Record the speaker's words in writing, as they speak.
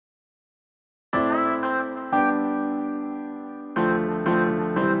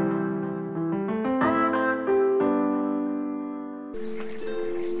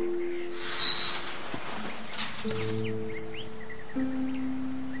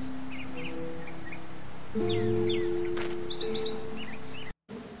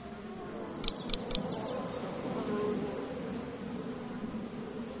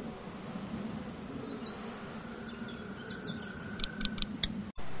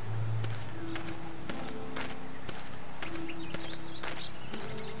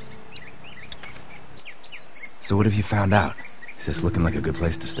So what have you found out? Is this looking like a good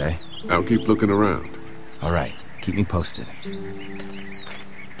place to stay? I'll keep looking around. All right, keep me posted.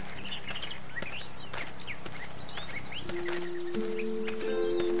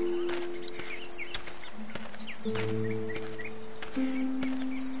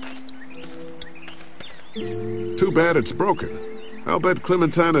 Too bad it's broken. I'll bet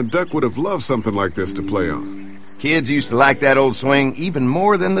Clementine and Duck would have loved something like this to play on. Kids used to like that old swing even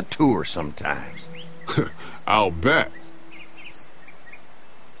more than the tour sometimes. I'll bet.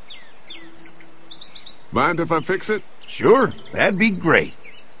 Mind if I fix it? Sure, that'd be great.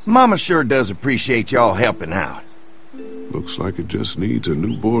 Mama sure does appreciate y'all helping out. Looks like it just needs a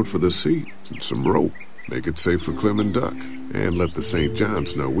new board for the seat and some rope. Make it safe for Clem and Duck. And let the St.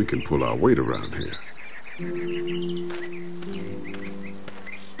 John's know we can pull our weight around here.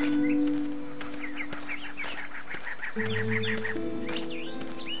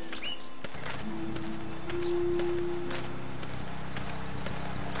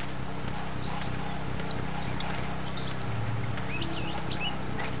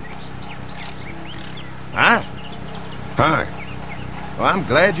 Hi. Hi. Well, I'm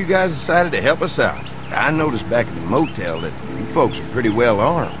glad you guys decided to help us out. I noticed back at the motel that you folks are pretty well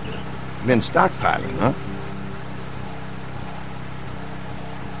armed. Been stockpiling, huh?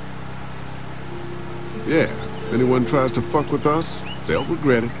 Yeah, if anyone tries to fuck with us, they'll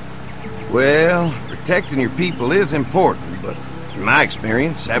regret it. Well, protecting your people is important, but in my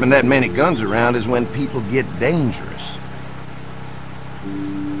experience, having that many guns around is when people get dangerous.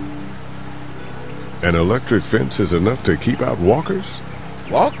 An electric fence is enough to keep out walkers?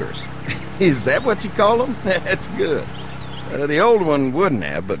 Walkers? Is that what you call them? That's good. The old one wouldn't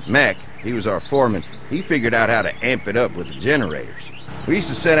have, but Mac, he was our foreman, he figured out how to amp it up with the generators. We used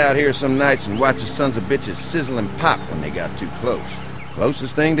to sit out here some nights and watch the sons of bitches sizzle and pop when they got too close.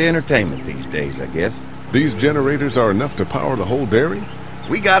 Closest thing to entertainment these days, I guess. These generators are enough to power the whole dairy?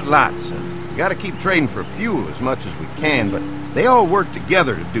 We got lots, and we gotta keep trading for fuel as much as we can, but they all work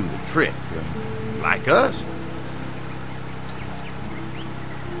together to do the trick. Like us.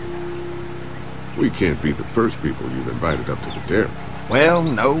 We can't be the first people you've invited up to the dairy. Well,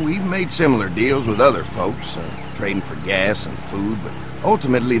 no, we've made similar deals with other folks, trading for gas and food, but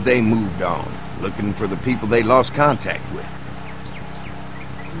ultimately they moved on, looking for the people they lost contact with.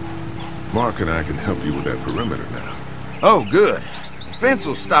 Mark and I can help you with that perimeter now. Oh, good. The fence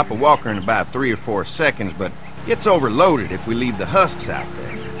will stop a walker in about 3 or 4 seconds, but gets overloaded if we leave the husks out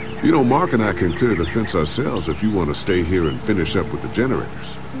there. You know, Mark and I can clear the fence ourselves if you want to stay here and finish up with the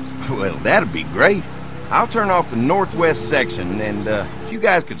generators. Well, that'd be great. I'll turn off the northwest section, and if you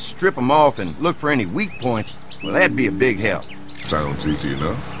guys could strip them off and look for any weak points, well, that'd be a big help. Sounds easy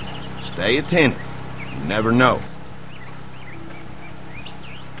enough. Stay attentive. You never know.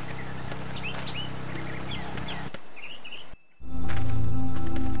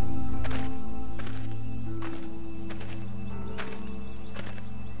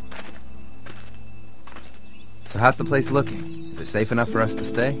 So how's the place looking? Is it safe enough for us to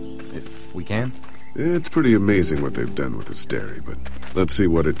stay? If we can? It's pretty amazing what they've done with this dairy, but let's see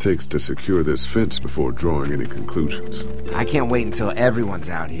what it takes to secure this fence before drawing any conclusions. I can't wait until everyone's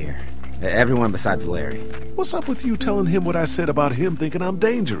out here. Everyone besides Larry. What's up with you telling him what I said about him thinking I'm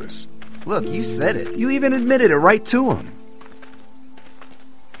dangerous? Look, you said it. You even admitted it right to him.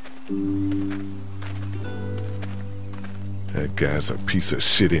 That guy's a piece of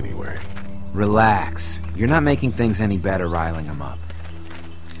shit anyway. Relax. You're not making things any better riling him up.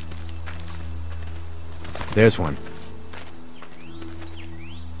 There's one.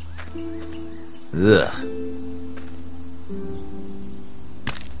 Ugh.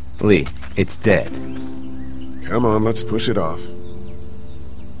 Lee, it's dead. Come on, let's push it off.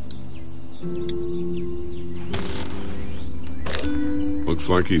 Looks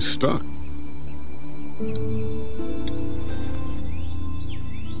like he's stuck.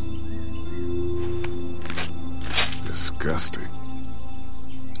 Disgusting.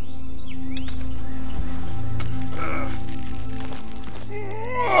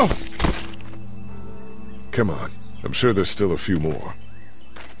 Come on. I'm sure there's still a few more.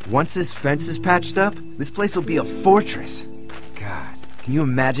 Once this fence is patched up, this place will be a fortress. God, can you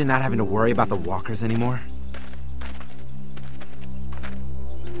imagine not having to worry about the walkers anymore?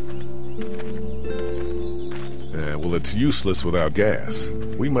 Well, it's useless without gas.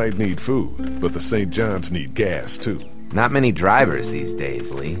 We might need food, but the St. John's need gas, too. Not many drivers these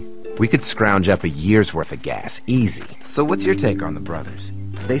days, Lee. We could scrounge up a year's worth of gas, easy. So what's your take on the brothers?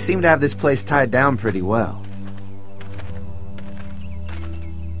 They seem to have this place tied down pretty well.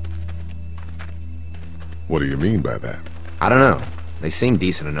 What do you mean by that? I don't know. They seem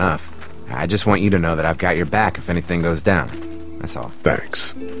decent enough. I just want you to know that I've got your back if anything goes down. That's all.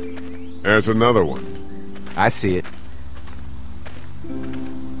 Thanks. There's another one. I see it.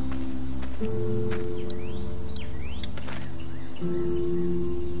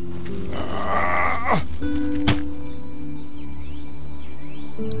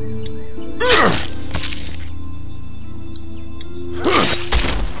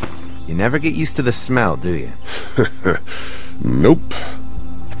 You never get used to the smell, do you? Nope.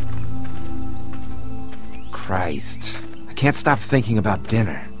 Christ. I can't stop thinking about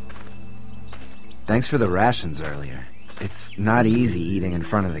dinner. Thanks for the rations earlier. It's not easy eating in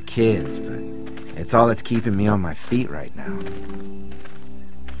front of the kids, but it's all that's keeping me on my feet right now.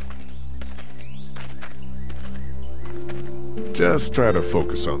 Just try to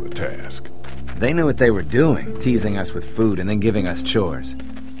focus on the task. They knew what they were doing, teasing us with food and then giving us chores.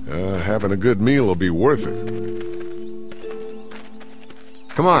 Having a good meal will be worth it.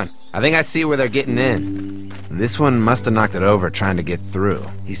 Come on, I think I see where they're getting in. This one must have knocked it over trying to get through.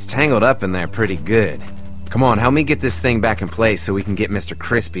 He's tangled up in there pretty good. Come on, help me get this thing back in place so we can get Mr.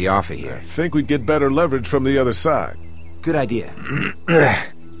 Crispy off of here. I think we'd get better leverage from the other side. Good idea.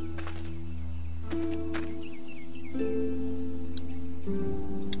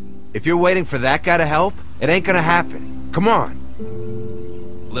 If you're waiting for that guy to help, it ain't gonna happen. Come on.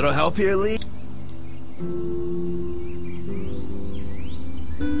 Little help here, Lee?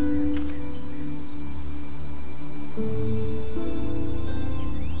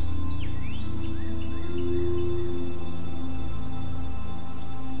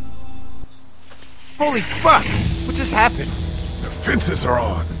 Holy fuck! What just happened? The fences are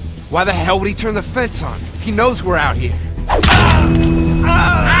on. Why the hell would he turn the fence on? He knows we're out here.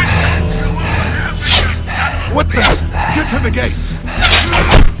 What the? Get to the gate!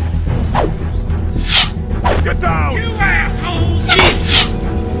 Get down! You asshole! Jesus!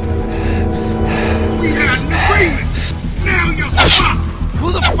 We had an agreement! Now you're fucked!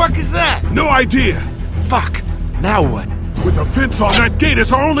 Who the fuck is that? No idea! Fuck! Now what? With a fence on that gate,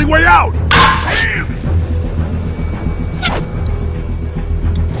 it's our only way out! Damn!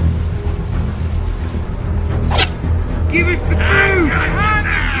 Give us the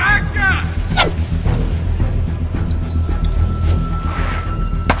food!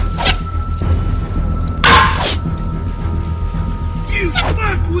 You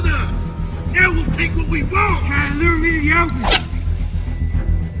fucked with us! Now we'll take what we want! Try to lure me to the open!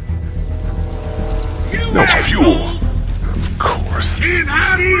 You No asshole! fuel! Of course. Can't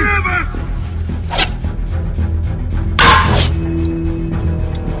hide forever!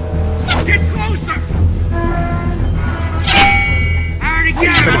 Get closer! Already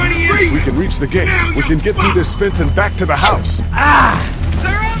got one of you! If we can reach the gate, we can get through this fence and back to the house.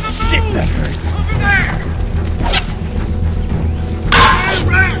 They're on the Shit, move! that hurts. Over there! All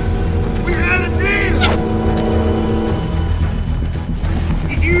right! We had a deal!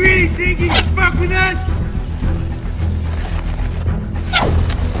 Did you really think you could fuck with us?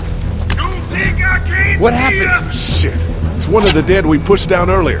 Don't think I can't What see happened? ya? Shit. It's one of the dead we pushed down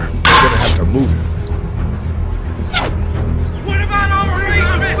earlier. We're gonna have to move it. What about our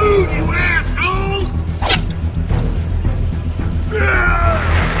arrangement? Food, you asshole!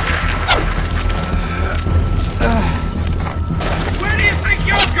 Where do you think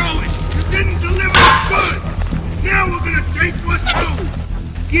you're going? You didn't deliver the food! Now we're gonna take what's owed!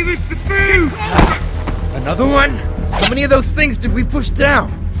 Give us the food! Another one? How many of those things did we push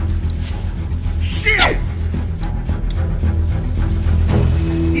down? Shit!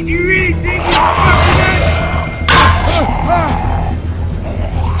 Did you really think you could fuck with us?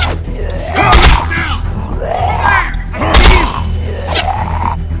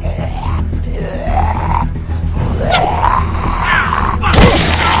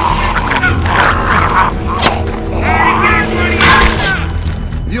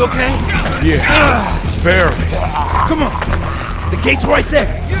 You okay? Yeah, barely. Come on. The gate's right there.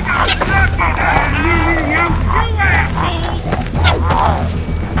 You got stuck in there, you asshole!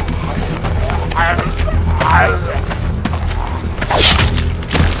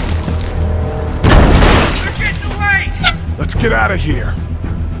 They're getting away! Let's get out of here.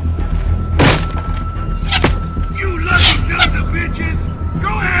 You lucky sons of bitches! Go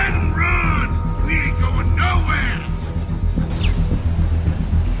ahead and run! We ain't going nowhere!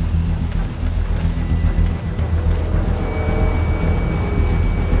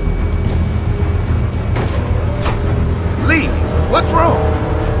 Lee, what's wrong?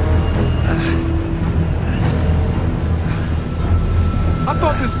 I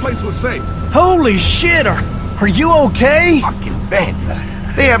thought this place was safe. Holy shit, are you okay? Fucking bandits.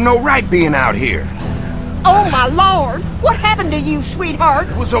 They have no right being out here. Oh, my Lord! What happened to you, sweetheart?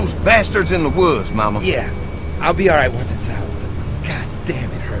 It was those bastards in the woods, Mama. Yeah, I'll be alright once it's out. God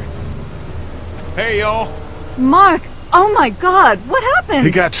damn, it hurts. Hey, y'all. Mark! Oh my God! What happened?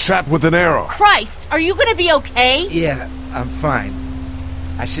 He got shot with an arrow. Christ, are you gonna be okay? Yeah, I'm fine.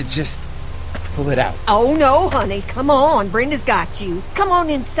 I should just pull it out. Oh, no, honey. Come on. Brenda's got you. Come on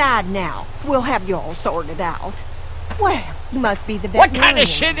inside now. We'll have you all sorted out. Well, you must be the What veterinarian. kind of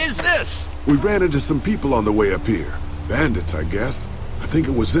shit is this? We ran into some people on the way up here. Bandits, I guess. I think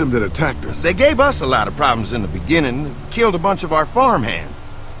it was them that attacked us. They gave us a lot of problems in the beginning, killed a bunch of our farmhands.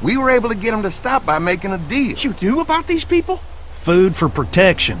 We were able to get them to stop by making a deal. You knew about these people? Food for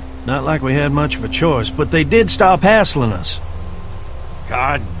protection. Not like we had much of a choice, but they did stop hassling us.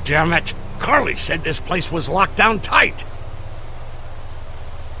 God damn it. Carly said this place was locked down tight.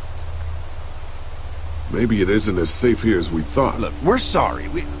 Maybe it isn't as safe here as we thought. Look, we're sorry.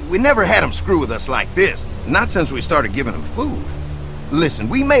 We never had them screw with us like this. Not since we started giving them food. Listen,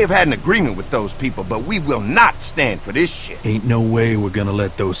 we may have had an agreement with those people, but we will not stand for this shit. Ain't no way we're gonna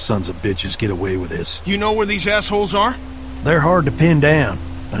let those sons of bitches get away with this. You know where these assholes are? They're hard to pin down,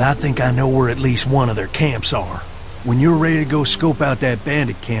 but I think I know where at least one of their camps are. When you're ready to go scope out that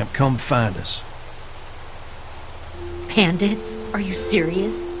bandit camp, come find us. Bandits? Are you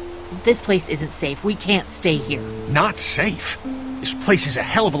serious? This place isn't safe. We can't stay here. Not safe. This place is a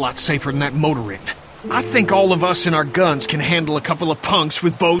hell of a lot safer than that motor inn. I think all of us and our guns can handle a couple of punks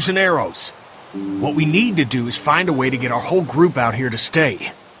with bows and arrows. What we need to do is find a way to get our whole group out here to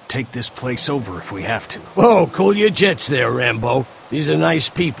stay. Take this place over if we have to. Whoa, cool your jets there, Rambo. These are nice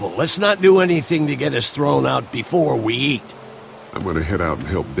people. Let's not do anything to get us thrown out before we eat. I'm gonna head out and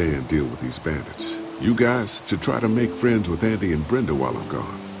help Dan deal with these bandits. You guys should try to make friends with Andy and Brenda while I'm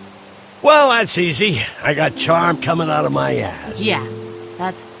gone. Well, that's easy. I got charm coming out of my ass. Yeah,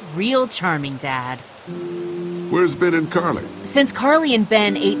 that's real charming, Dad. Where's Ben and Carly? Since Carly and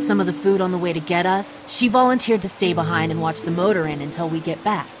Ben ate some of the food on the way to get us, she volunteered to stay behind and watch the motor inn until we get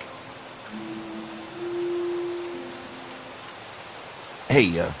back.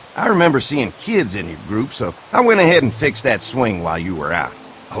 Hey, I remember seeing kids in your group, so I went ahead and fixed that swing while you were out.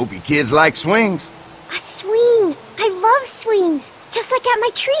 I hope your kids like swings. A swing! I love swings! Just like at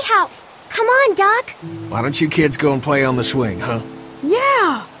my treehouse! Come on, Doc! Why don't you kids go and play on the swing, huh?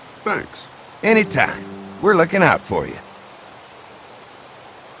 Yeah! Thanks. Anytime. We're looking out for you.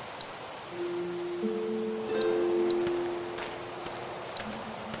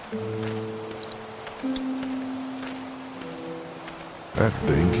 That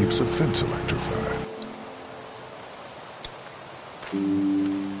thing keeps a fence electrified.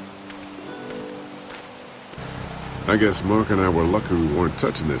 I guess Mark and I were lucky we weren't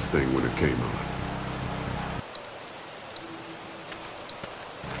touching this thing when it came on.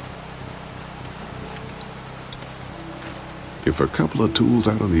 If a couple of tools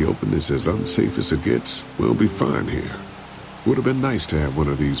out in the open is as unsafe as it gets, we'll be fine here. Would have been nice to have one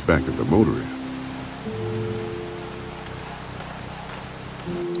of these back at the motor inn.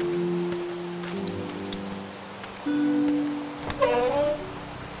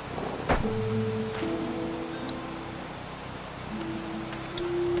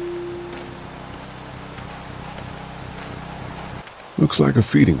 Looks like a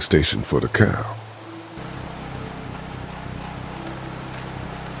feeding station for the cow.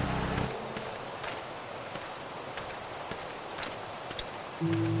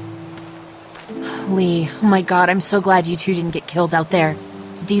 Lee, oh my God, I'm so glad you two didn't get killed out there.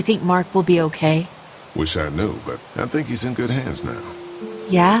 Do you think Mark will be okay? Wish I knew, but I think he's in good hands now.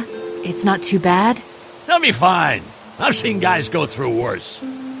 Yeah? It's not too bad? They'll be fine. I've seen guys go through worse.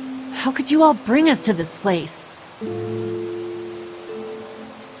 How could you all bring us to this place?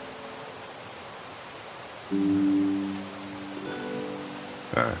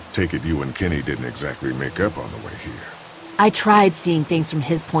 I take it you and Kenny didn't exactly make up on the way here. I tried seeing things from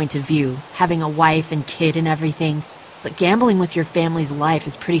his point of view, having a wife and kid and everything, but gambling with your family's life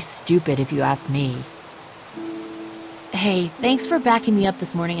is pretty stupid if you ask me. Hey, thanks for backing me up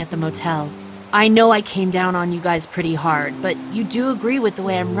this morning at the motel. I know I came down on you guys pretty hard, but you do agree with the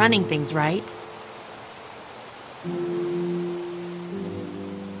way I'm running things, right?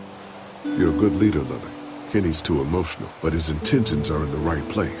 You're a good leader, Lily. Kenny's too emotional, but his intentions are in the right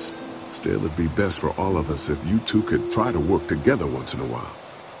place. Still, it'd be best for all of us if you two could try to work together once in a while.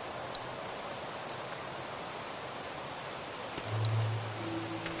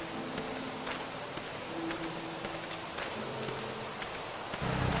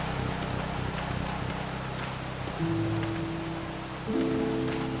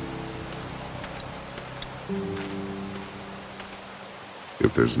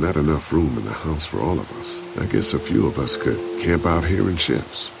 If there's not enough room in the house for all of us, I guess a few of us could camp out here in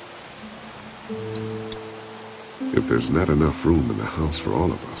shifts. If there's not enough room in the house for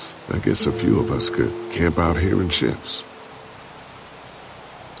all of us, I guess a few of us could camp out here in shifts.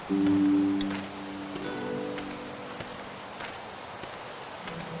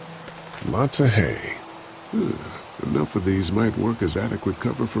 Lots of hay. Enough of these might work as adequate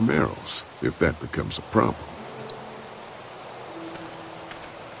cover from arrows, if that becomes a problem.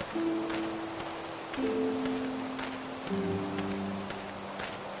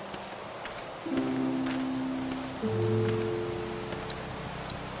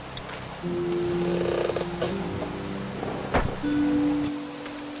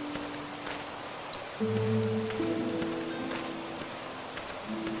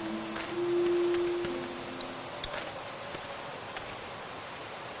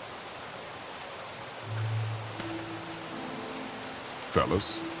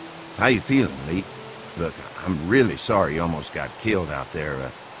 Fellas. How you feeling, Lee? Look, I'm really sorry you almost got killed out there.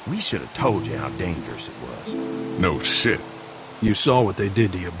 We should have told you how dangerous it was. No shit. You saw what they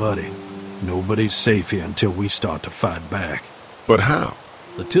did to your buddy. Nobody's safe here until we start to fight back. But how?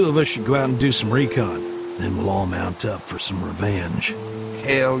 The two of us should go out and do some recon. Then we'll all mount up for some revenge.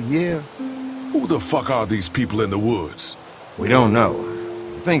 Hell yeah. Who the fuck are these people in the woods? We don't know.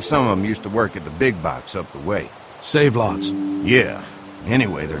 I think some of them used to work at the big box up the way. Save lots. Yeah.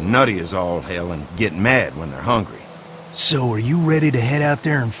 Anyway, they're nutty as all hell and get mad when they're hungry. So are you ready to head out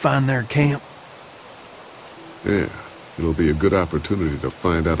there and find their camp? Yeah. It'll be a good opportunity to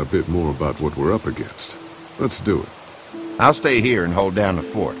find out a bit more about what we're up against. Let's do it. I'll stay here and hold down the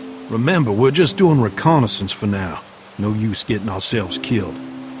fort. Remember, we're just doing reconnaissance for now. No use getting ourselves killed.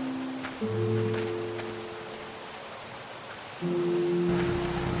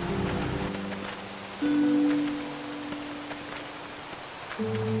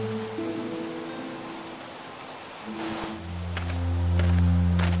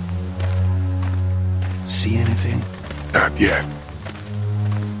 See anything? Not yet.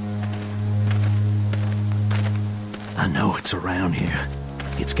 I know it's around here.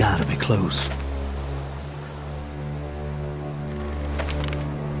 It's gotta be close.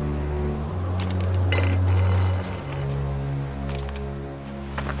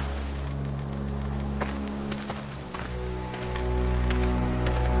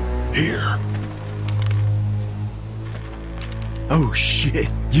 Here. Oh shit,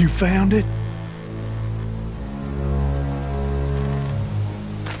 you found it?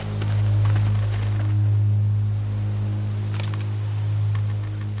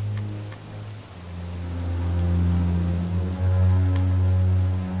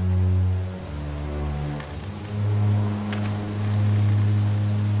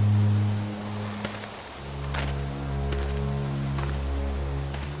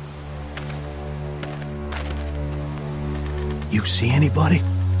 You see anybody?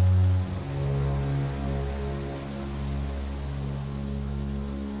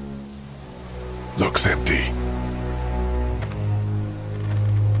 Looks empty.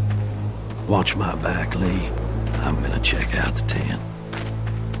 Watch my back, Lee. I'm gonna check out the tent.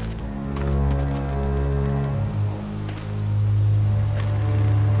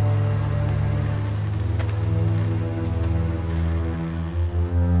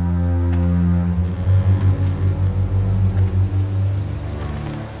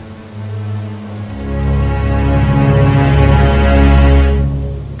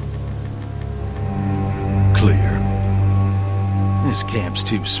 This camp's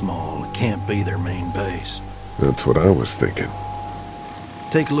too small. It can't be their main base. That's what I was thinking.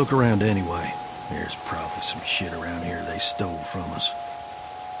 Take a look around anyway. There's probably some shit around here they stole from us.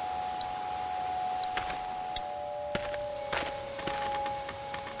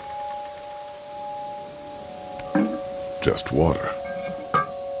 Just water.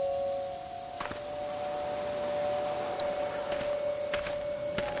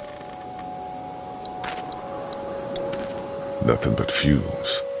 Nothing but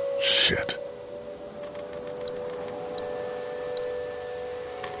fumes. Shit.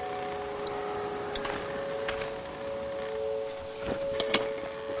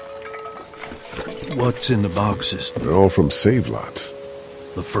 What's in the boxes? They're all from save lots.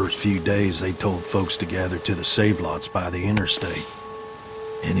 The first few days they told folks to gather to the save lots by the interstate.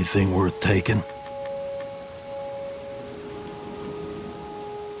 Anything worth taking?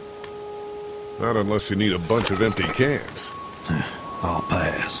 Not unless you need a bunch of empty cans. I'll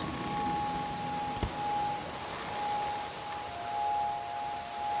pass.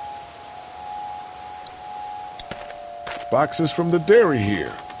 Boxes from the dairy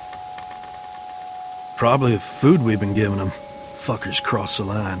here. Probably the food we've been giving them. Fuckers cross the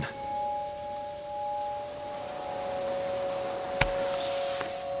line.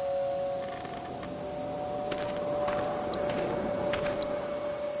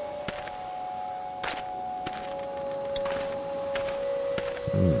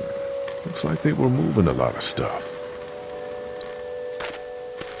 Looks like they were moving a lot of stuff.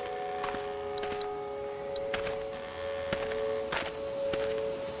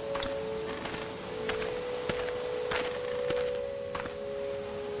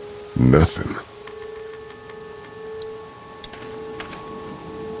 Nothing.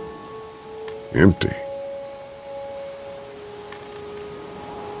 Empty.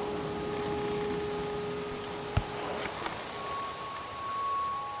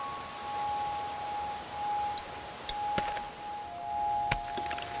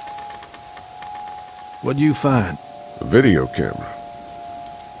 What'd you find? A video camera.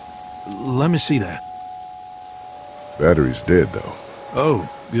 Let me see that. Battery's dead, though. Oh,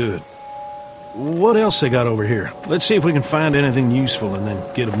 good. What else they got over here? Let's see if we can find anything useful and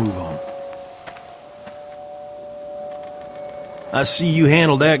then get a move on. I see you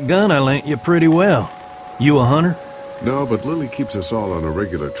handled that gun I lent you pretty well. You a hunter? No, but Lily keeps us all on a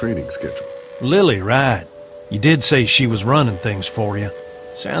regular training schedule. Lily, right. You did say she was running things for you.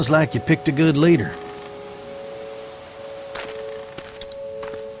 Sounds like you picked a good leader.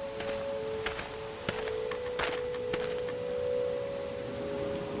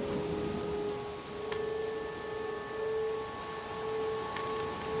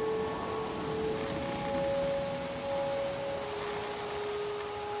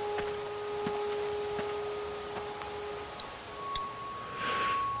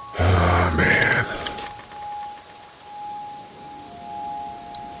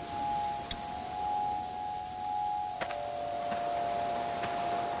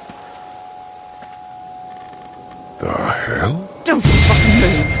 Don't fucking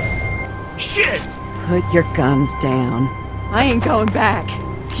move. Shit! Put your guns down. I ain't going back.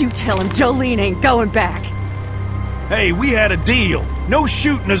 You tell him Jolene ain't going back. Hey, we had a deal. No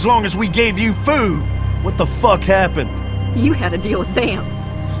shooting as long as we gave you food. What the fuck happened? You had a deal with them.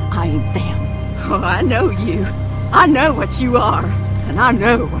 I ain't them. Oh, I know you. I know what you are. And I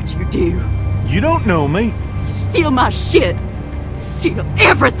know what you do. You don't know me. Steal my shit. Steal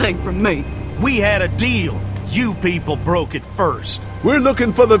everything from me. We had a deal. You people broke it first. We're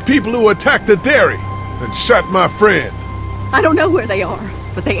looking for the people who attacked the dairy and shot my friend. I don't know where they are,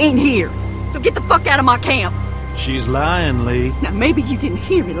 but they ain't here. So get the fuck out of my camp. She's lying, Lee. Now, maybe you didn't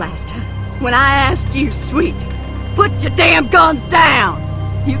hear me last time. When I asked you, sweet, put your damn guns down.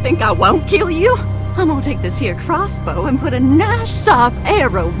 You think I won't kill you? I'm gonna take this here crossbow and put a nice sharp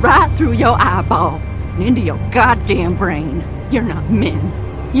arrow right through your eyeball and into your goddamn brain. You're not men.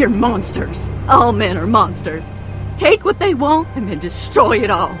 You're monsters. All men are monsters. Take what they want and then destroy it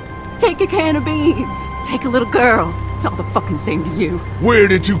all. Take a can of beans. Take a little girl. It's all the fucking same to you. Where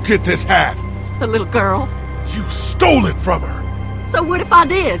did you get this hat? The little girl. You stole it from her. So what if I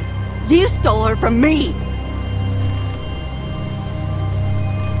did? You stole her from me.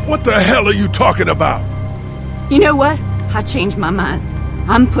 What the hell are you talking about? You know what? I changed my mind.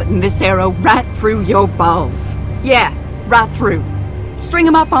 I'm putting this arrow right through your balls. Yeah, right through. String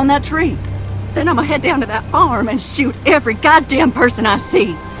them up on that tree. Then I'm gonna head down to that farm and shoot every goddamn person I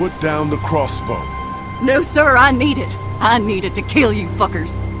see. Put down the crossbow. No, sir, I need it. I need it to kill you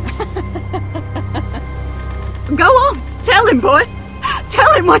fuckers. Go on, tell him, boy.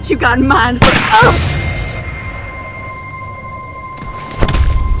 Tell him what you got in mind for... Oh!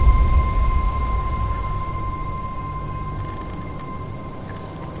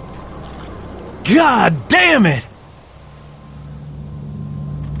 God damn it!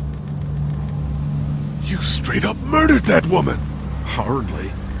 You straight up murdered that woman!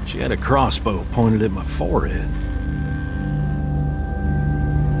 Hardly. She had a crossbow pointed at my forehead.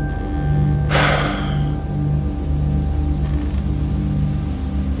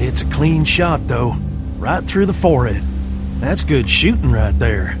 It's a clean shot, though. Right through the forehead. That's good shooting right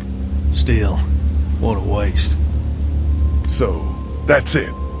there. Still, what a waste. So, that's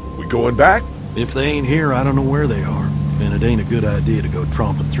it. We going back? If they ain't here, I don't know where they are. And it ain't a good idea to go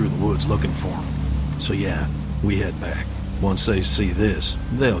tromping through the woods looking for them. So yeah, we head back. Once they see this,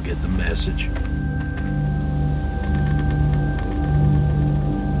 they'll get the message.